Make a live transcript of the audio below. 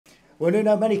Well,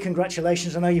 Nuno, many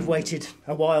congratulations. I know you've waited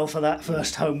a while for that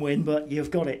first home win, but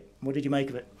you've got it. What did you make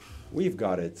of it? We've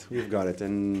got it,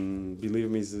 and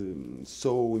believe me, it's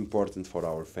so important for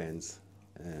our fans,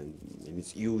 and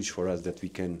it's huge for us that we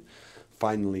can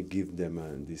finally give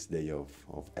them this day of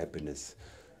happiness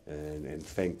and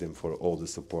thank them for all the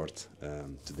support.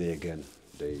 Today again,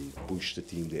 they pushed the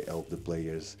team, they helped the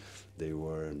players, they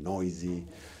were noisy,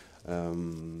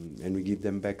 and we give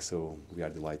them back, so we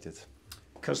are delighted.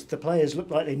 Because the players looked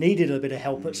like they needed a bit of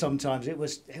help at some times. It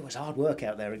was hard work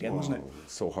out there again, wasn't it?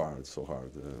 So hard, so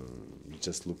hard. You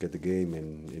just look at the game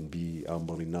and be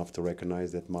humble enough to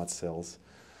recognize that Marcels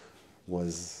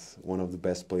was one of the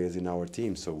best players in our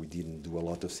team. So we didn't do a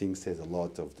lot of things. There's a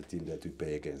lot of the team that we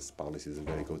play against. Palace is a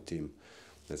very good team.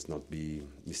 Let's not be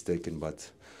mistaken, but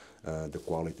the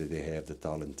quality they have, the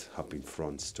talent up in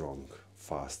front, strong,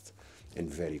 fast, and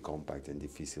very compact and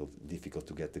difficult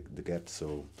to get the gap.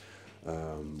 So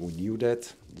we knew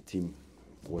that the team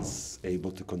was able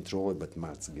to control it, but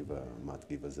Matt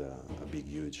gave us a big,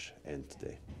 huge end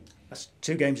today. That's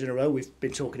 2 games in a row. We've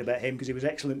been talking about him because he was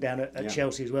excellent down at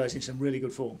Chelsea as well. He's in some really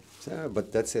good form.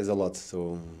 But that says a lot.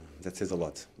 So that says a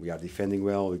lot. We are defending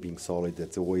well. We're being solid.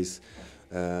 That's always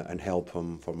an help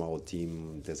from our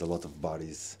team. There's a lot of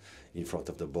bodies in front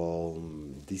of the ball.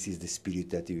 This is the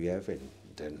spirit that we have, and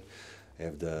then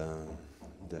have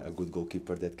a good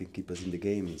goalkeeper that can keep us in the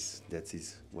game. That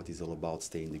is what it's all about,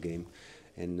 stay in the game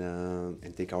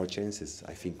and take our chances.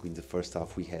 I think in the first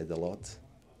half we had a lot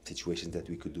situations that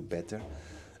we could do better.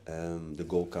 The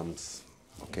goal comes,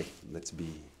 okay, let's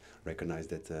recognize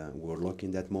that we were lucky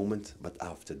in that moment, but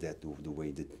after that the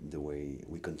way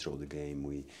we control the game,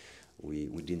 we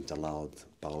didn't allow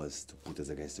Palace to put us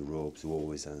against the ropes. We were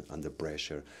always under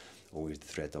pressure, always the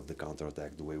threat of the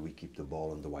counter-attack, the way we keep the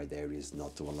ball in the wide areas,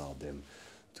 not to allow them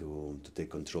to take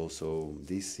control. So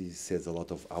this says a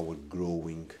lot of our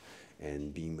growing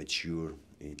and being mature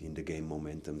in the game.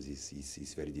 Momentum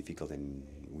is very difficult, and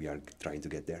we are trying to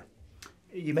get there.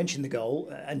 You mentioned the goal,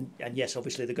 and yes,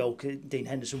 obviously the goal, Dean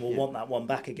Henderson will want that one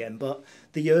back again, but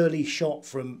the early shot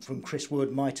from Chris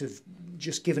Wood might have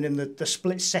just given him the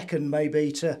split second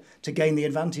maybe to gain the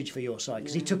advantage for your side,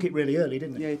 because he took it really early,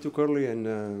 didn't he? Yeah, he took early, and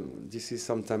this is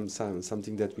sometimes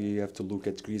something that we have to look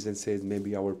at Chris and say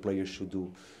maybe our players should do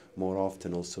more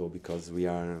often also, because we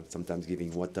are sometimes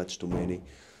giving one touch too many,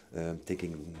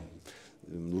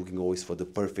 looking always for the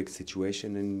perfect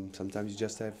situation, and sometimes you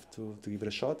just have to give it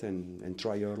a shot and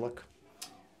try your luck.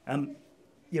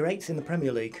 You're 8th in the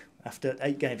Premier League after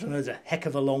 8 games. I know there's a heck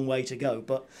of a long way to go,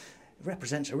 but it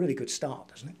represents a really good start,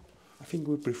 doesn't it? I think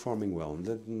we're performing well.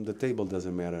 The table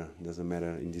doesn't matter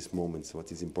in these moments.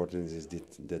 What is important is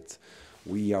that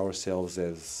we ourselves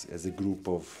as a group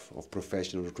of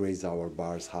professionals raise our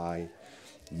bars high,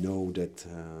 know that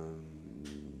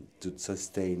to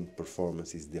sustain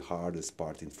performance is the hardest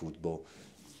part in football.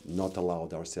 Not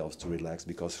allowed ourselves to relax,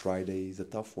 because Friday is a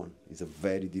tough one. It's a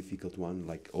very difficult one,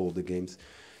 like all the games.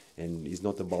 And it's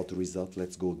not about the result.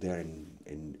 Let's go there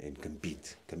and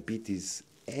compete. Compete is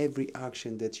every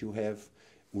action that you have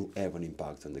will have an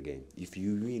impact on the game. If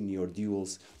you win your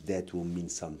duels, that will mean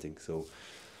something. So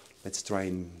let's try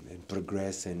and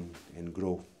progress and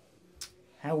grow.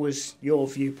 How was your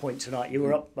viewpoint tonight? You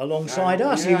were up alongside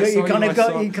us. Yeah, you kind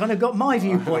of got my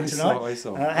viewpoint tonight. I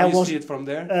saw. How you was see it from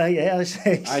there? Yeah, I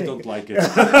see. I don't like it.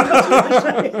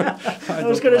 I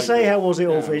was going to say, how was it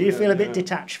all for you? Do you feel a bit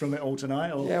detached from it all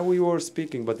tonight? Or? Yeah, we were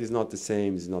speaking, but it's not the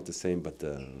same. It's not the same. But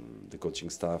the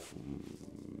coaching staff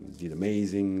did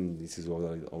amazing. This is what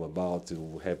it's all about. It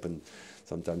will happen.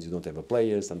 Sometimes you don't have a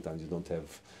player. Sometimes you don't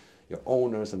have your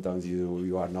owner. Sometimes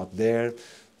you are not there.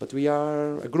 But we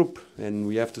are a group, and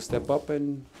we have to step up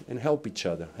and help each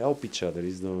other. Help each other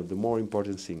is the more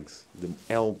important things.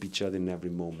 Help each other in every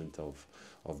moment of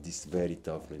this very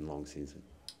tough and long season.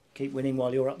 Keep winning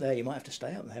while you're up there. You might have to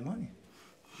stay up there, might you?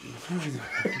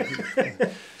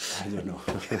 I don't know.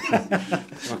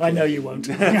 I know you won't.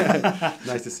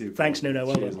 Nice to see you. Thanks, Nuno.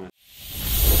 Well done.